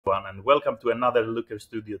everyone, and welcome to another Looker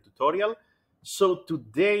Studio tutorial. So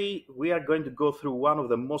today we are going to go through one of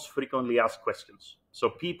the most frequently asked questions. So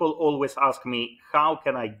people always ask me, how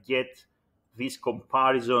can I get these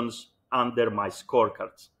comparisons under my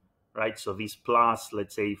scorecards, right? So these plus,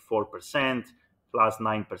 let's say 4%, plus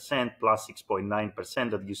 9%, plus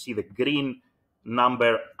 6.9% that you see the green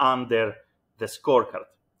number under the scorecard.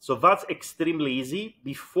 So that's extremely easy.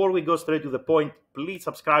 Before we go straight to the point, please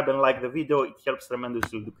subscribe and like the video. It helps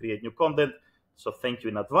tremendously to create new content. So thank you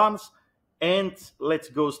in advance. And let's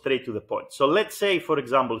go straight to the point. So let's say, for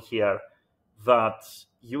example, here that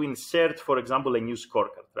you insert, for example, a new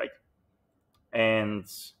scorecard, right? And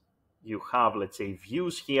you have, let's say,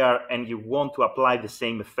 views here, and you want to apply the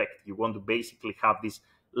same effect. You want to basically have this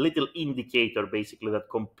little indicator, basically, that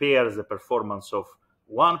compares the performance of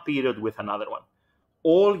one period with another one.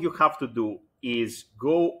 All you have to do is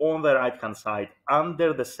go on the right-hand side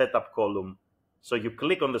under the setup column. So you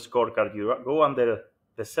click on the scorecard, you go under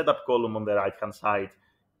the setup column on the right-hand side,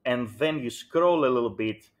 and then you scroll a little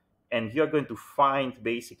bit, and you're going to find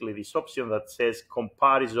basically this option that says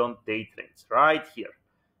comparison date range right here.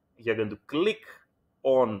 You're going to click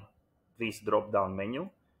on this drop-down menu.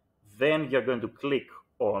 Then you're going to click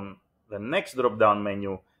on the next drop-down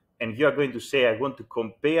menu, and you're going to say, I want to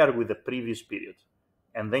compare with the previous period.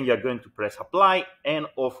 And then you're going to press apply, and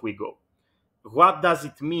off we go. What does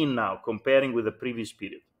it mean now, comparing with the previous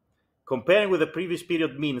period? Comparing with the previous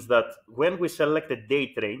period means that when we select a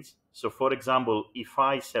date range, so for example, if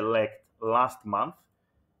I select last month,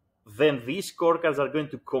 then these scorecards are going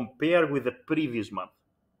to compare with the previous month.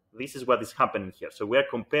 This is what is happening here. So we're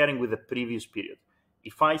comparing with the previous period.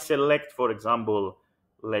 If I select, for example,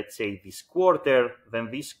 let's say this quarter,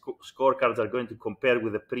 then these scorecards are going to compare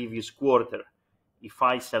with the previous quarter. If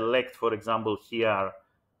I select, for example, here,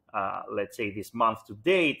 let's say this month to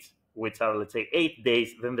date, which are, let's say, 8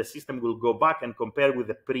 days, then the system will go back and compare with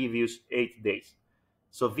the previous 8 days.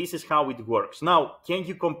 So this is how it works. Now, can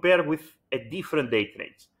you compare with a different date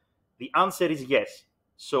range? The answer is yes.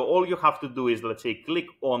 So all you have to do is, let's say, click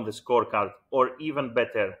on the scorecard, or even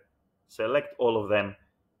better, select all of them,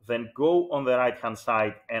 then go on the right-hand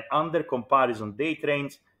side, and under comparison date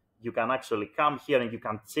range, you can actually come here and you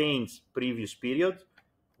can change previous period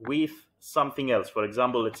with something else. For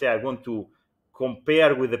example, let's say I want to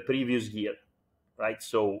compare with the previous year, right?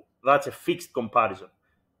 So that's a fixed comparison.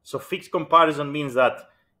 So fixed comparison means that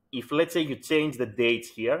if, let's say, you change the dates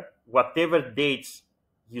here, whatever dates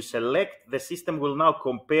you select, the system will now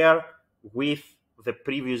compare with the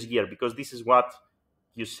previous year, because this is what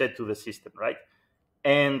you said to the system, right?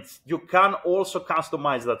 And you can also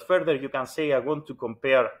customize that further. You can say, I want to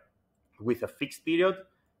compare with a fixed period,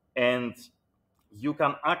 and you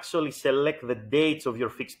can actually select the dates of your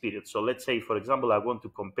fixed period. So let's say, for example, I want to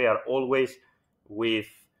compare always with,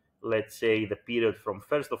 let's say, the period from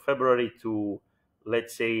 1st of February to,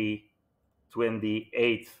 let's say,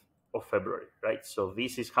 28th of February, right? So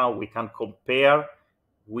this is how we can compare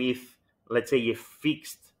with, let's say, a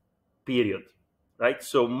fixed period, right?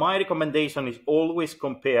 So my recommendation is always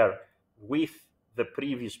compare with the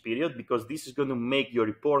previous period, because this is going to make your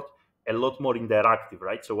report a lot more interactive,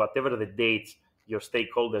 right? So whatever the dates your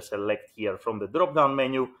stakeholders select here from the drop-down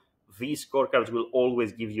menu, these scorecards will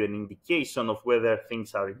always give you an indication of whether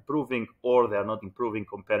things are improving or they are not improving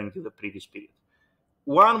comparing to the previous period.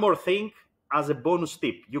 One more thing, as a bonus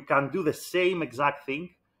tip, you can do the same exact thing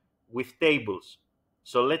with tables.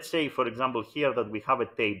 So let's say, for example, here that we have a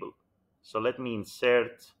table. So let me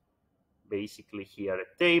insert basically here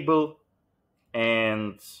a table,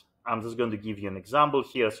 and I'm just going to give you an example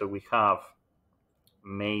here. So we have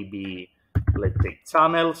maybe, let's take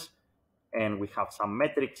channels, and we have some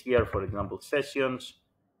metrics here, for example, sessions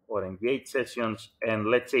or engaged sessions. And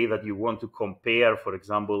let's say that you want to compare, for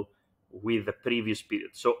example, with the previous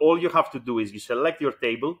period. So all you have to do is you select your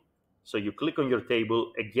table. So you click on your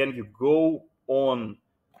table. Again, you go on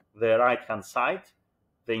the right-hand side.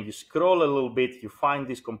 Then you scroll a little bit. You find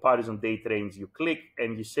this comparison date range. You click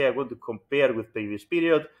and you say, I want to compare with previous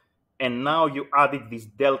period. And now you added this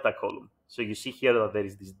delta column. So you see here that there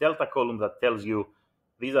is this delta column that tells you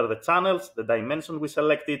these are the channels, the dimension we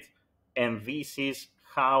selected, and this is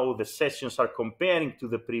how the sessions are comparing to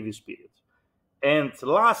the previous period. And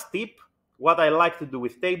last tip, what I like to do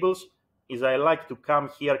with tables is I like to come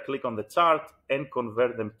here, click on the chart, and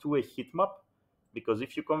convert them to a heat map. Because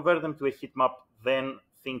if you convert them to a heat map, then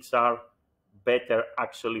things are better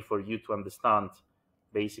actually for you to understand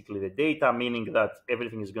basically the data, meaning that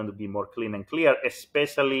everything is going to be more clean and clear,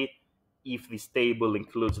 especially if this table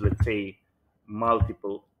includes, let's say,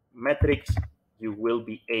 multiple metrics. You will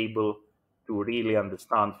be able to really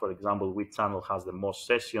understand, for example, which channel has the most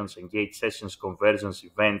sessions, engaged sessions, conversions,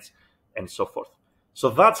 events, and so forth. So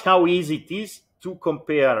that's how easy it is to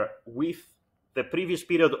compare with the previous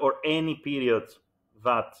period or any period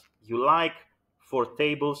that you like for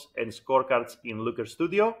tables and scorecards in Looker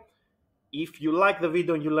Studio. If you like the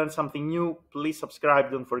video and you learned something new, please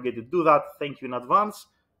subscribe. Don't forget to do that. Thank you in advance.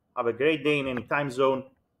 Have a great day in any time zone,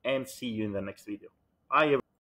 and see you in the next video. Bye, everyone.